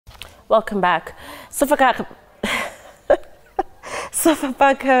Welcome back. SOFAPAKA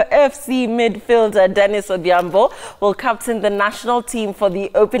FC midfielder Dennis Odhiambo will captain the national team for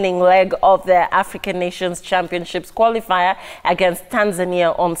the opening leg of the African Nations Championships qualifier against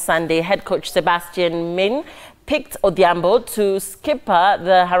Tanzania on Sunday. Head coach Sebastian Min picked Odhiambo to skipper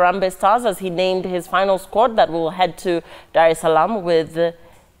the Harambee Stars as he named his final squad that will head to Dar es Salaam with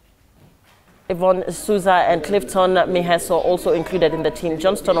Yvonne Souza and Clifton Miheso also included in the team.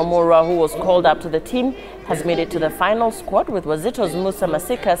 Johnston Omura, who was called up to the team, has made it to the final squad, with Wazito's Musa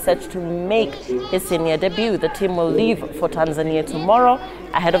Masika set to make his senior debut. The team will leave for Tanzania tomorrow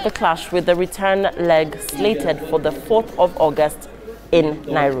ahead of the clash, with the return leg slated for the 4th of August in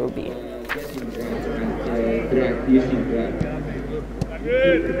Nairobi.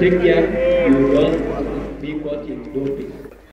 Take care, you will be caught in doping.